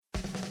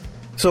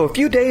So a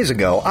few days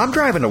ago, I'm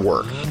driving to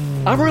work.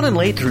 I'm running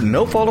late through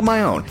no fault of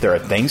my own. There are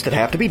things that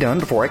have to be done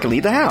before I can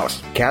leave the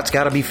house. Cat's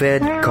gotta be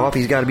fed,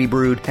 coffee's gotta be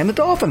brewed, and the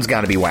dolphin's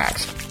gotta be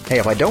waxed. Hey,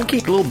 if I don't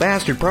keep the little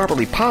bastard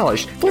properly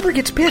polished, Flipper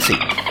gets pissy.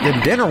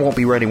 Then dinner won't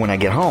be ready when I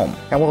get home.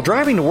 And while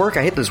driving to work,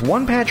 I hit this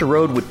one patch of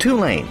road with 2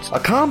 lanes. A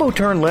combo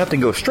turn left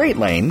and go straight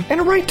lane, and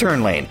a right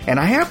turn lane. And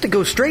I have to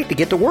go straight to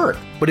get to work.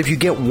 But if you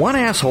get one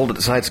asshole that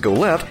decides to go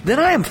left, then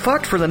I am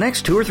fucked for the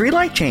next 2 or 3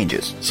 light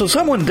changes. So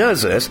someone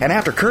does this, and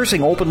after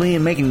cursing openly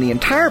and making the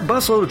entire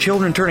busload of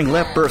children turning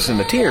left burst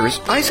into tears,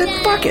 I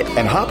said fuck it,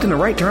 and hopped in the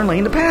right turn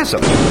lane to pass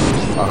them.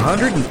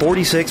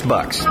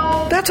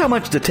 $146. That's how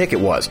much the ticket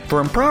was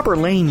for improper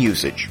lane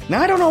usage.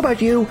 Now, I don't know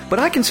about you, but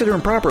I consider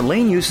improper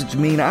lane usage to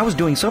mean I was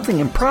doing something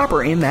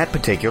improper in that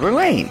particular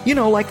lane. You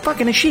know, like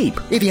fucking a sheep,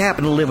 if you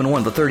happen to live in one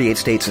of the 38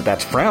 states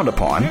that's frowned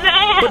upon.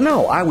 But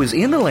no, I was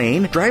in the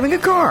lane driving a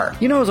car.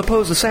 You know, as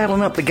opposed to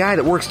saddling up the guy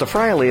that works the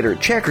fry-later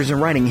at Checkers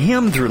and riding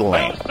him through the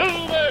lane.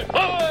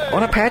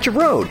 On a patch of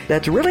road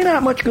that's really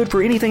not much good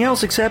for anything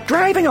else except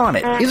driving on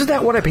it. Isn't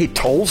that what I pay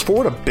tolls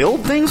for, to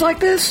build things like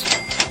this?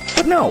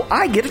 But no,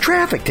 I get a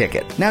traffic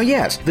ticket. Now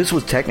yes, this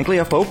was technically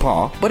a faux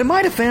pas, but in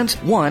my defense,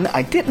 1,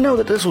 I didn't know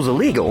that this was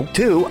illegal,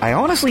 2, I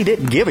honestly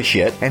didn't give a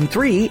shit, and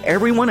 3,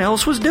 everyone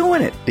else was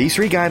doing it. These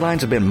 3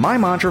 guidelines have been my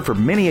mantra for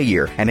many a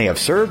year, and they have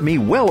served me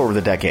well over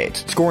the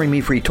decades, scoring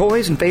me free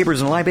toys and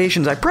favors and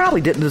libations I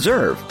probably didn't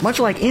deserve, much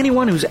like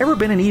anyone who's ever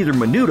been in either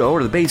Menudo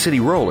or the Bay City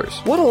Rollers.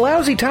 What a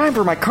lousy time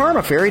for my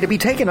karma fairy to be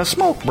taking a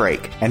smoke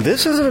break. And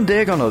this isn't a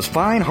dig on those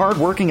fine,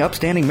 hard-working,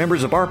 upstanding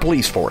members of our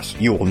police force.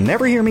 You will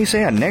never hear me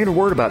say a negative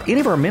word about any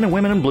of our men and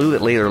women in blue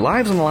that lay their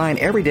lives on the line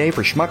every day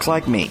for schmucks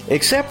like me.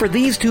 Except for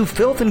these 2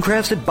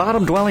 filth-encrusted,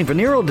 bottom-dwelling,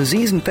 venereal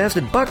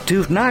disease-infested,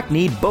 buck-toothed,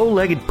 knock-kneed,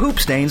 bow-legged poop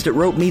stains that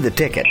wrote me the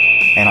ticket.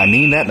 And I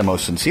mean that in the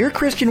most sincere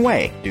Christian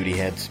way, duty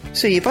heads.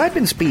 See, if I'd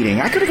been speeding,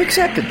 I could have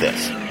accepted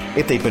this.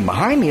 If they'd been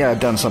behind me,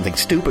 I'd done something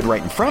stupid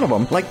right in front of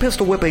them, like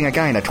pistol whipping a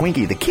guy in a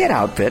Twinkie the Kid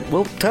outfit.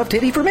 Well, tough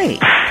titty for me.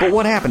 But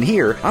what happened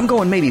here, I'm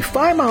going maybe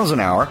 5 miles an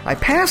hour, I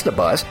passed a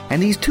bus,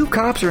 and these 2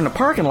 cops are in the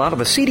parking lot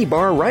of a seedy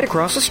bar right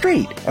across the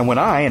street. And when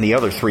I and the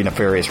other 3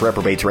 nefarious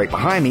reprobates right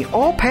behind me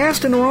all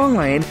passed in the wrong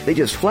lane, they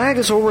just flagged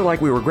us over like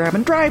we were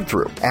grabbing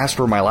drive-thru, asked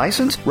for my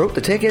license, wrote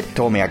the ticket,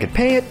 told me I could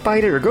pay it,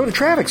 fight it, or go to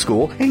traffic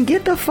school, and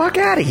get the fuck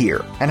out of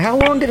here. And how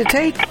long did it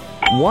take?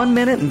 1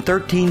 minute and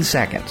 13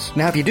 seconds.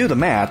 Now, if you do the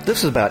math,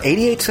 this is about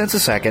 88 cents a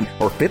second,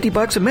 or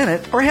 $50 a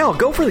minute, or hell,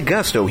 go for the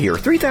gusto here,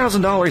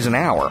 $3,000 an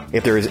hour.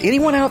 If there is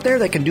anyone out there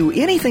that can do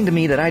anything to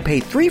me that I'd pay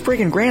 $3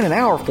 friggin' grand an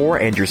hour for,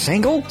 and you're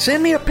single,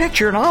 send me a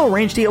picture and I'll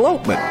arrange the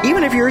elopement,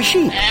 even if you're a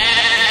sheep.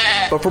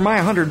 But for my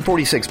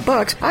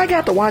 $146, I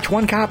got to watch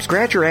one cop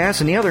scratch her ass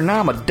and the other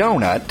nom a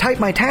donut, type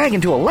my tag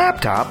into a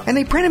laptop, and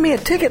they printed me a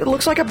ticket that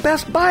looks like a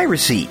Best Buy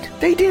receipt.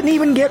 They didn't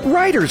even get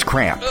writer's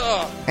cramp.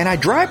 And I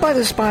drive by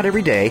this spot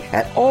every day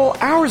at all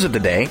hours of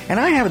the day, and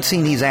I haven't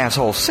seen these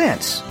assholes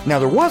since. Now,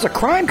 there was a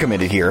crime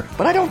committed here,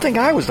 but I don't think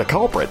I was the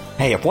culprit.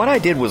 Hey, if what I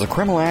did was a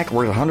criminal act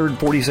worth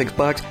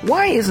 $146,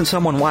 why isn't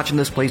someone watching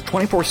this place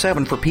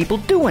 24/7 for people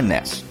doing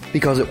this?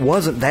 Because it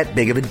wasn't that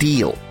big of a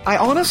deal. I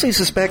honestly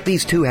suspect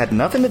these 2 had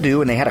nothing to do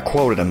and they had a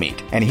quota to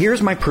meet. And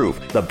here's my proof.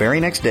 The very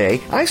next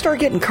day, I start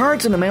getting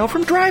cards in the mail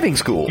from driving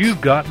schools. You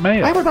got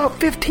mail. I have about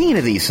 15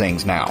 of these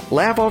things now.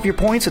 Laugh off your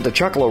points at the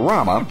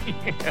Chuckle-O-Rama.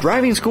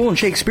 Driving school and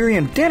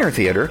Shakespearean dinner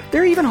theater,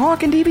 they're even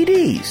hawking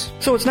DVDs.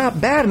 So it's not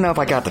bad enough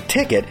I got the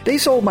ticket, they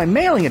sold my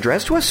mailing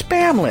address to a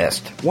spam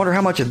list. Wonder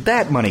how much of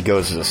that money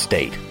goes to the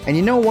state. And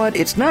you know what?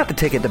 It's not the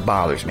ticket that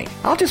bothers me.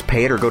 I'll just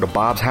pay it or go to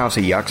Bob's House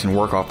of Yucks and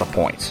work off the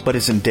points. But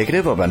it's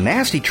indicative of a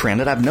nasty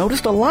trend that I've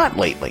noticed a lot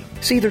lately.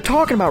 See, they're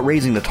talking about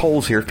raising the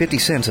tolls here 50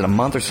 cents in a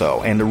month or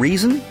so, and the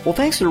reason? Well,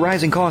 thanks to the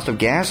rising cost of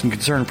gas and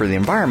concern for the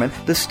environment,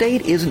 the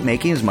state isn't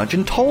making as much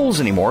in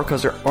tolls anymore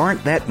because there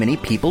aren't that many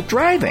people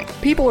driving.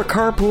 People are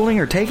carpooling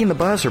or taking the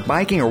bus or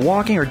biking or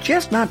walking or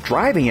just not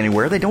driving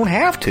anywhere they don't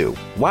have to.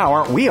 Wow,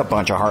 aren't we a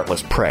bunch of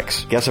heartless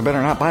pricks? Guess I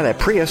better not buy that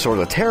Prius or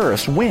the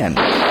terrorists win.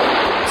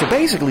 So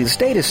basically, the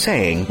state is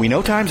saying, we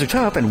know times are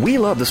tough and we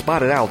love the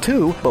spotted owl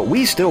too, but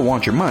we still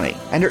want your money.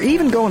 And they're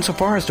even going so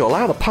far as to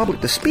allow the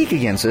public to speak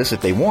against this if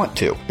they want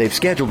to. They've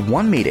scheduled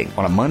one meeting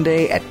on a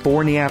Monday at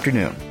 4 in the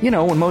afternoon. You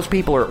know, when most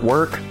people are at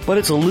work, but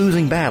it's a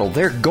losing battle.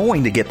 They're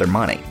going to get their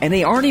money. And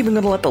they aren't even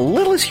going to let the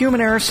littlest human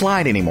error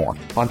slide anymore.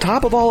 On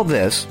top of all of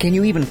this, can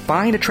you even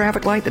find a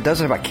traffic light that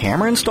doesn't have a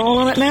camera installed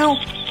on it now?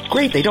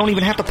 Great, they don't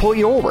even have to pull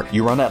you over.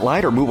 You run that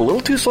light or move a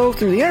little too slow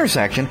through the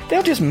intersection,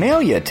 they'll just mail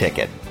you a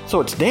ticket. So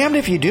it's damned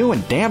if you do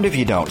and damned if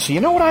you don't. So you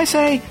know what I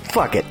say?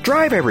 Fuck it.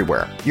 Drive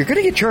everywhere. You're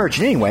gonna get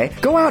charged anyway.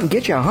 Go out and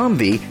get you a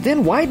Humvee,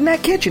 then widen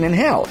that kitchen in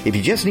hell. If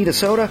you just need a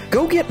soda,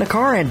 go get in the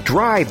car and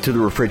drive to the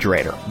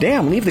refrigerator.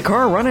 Damn, leave the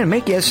car running and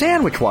make you a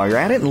sandwich while you're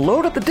at it and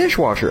load up the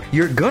dishwasher.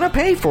 You're gonna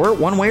pay for it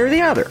one way or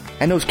the other.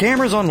 And those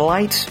cameras on the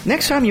lights,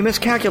 next time you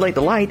miscalculate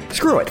the light,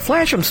 screw it.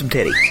 Flash them some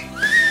titties.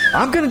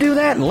 I'm going to do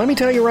that, and let me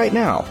tell you right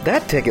now,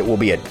 that ticket will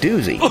be a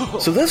doozy.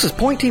 So this is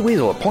Point T.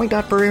 Weasel at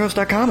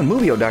point.furryhost.com and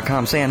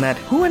Movio.com saying that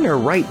who in their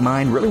right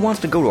mind really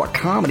wants to go to a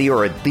comedy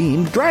or a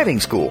themed driving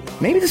school?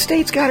 Maybe the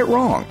state's got it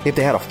wrong. If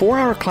they had a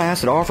 4-hour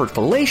class that offered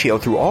fellatio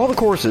through all the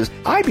courses,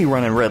 I'd be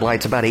running red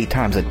lights about 8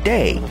 times a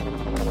day.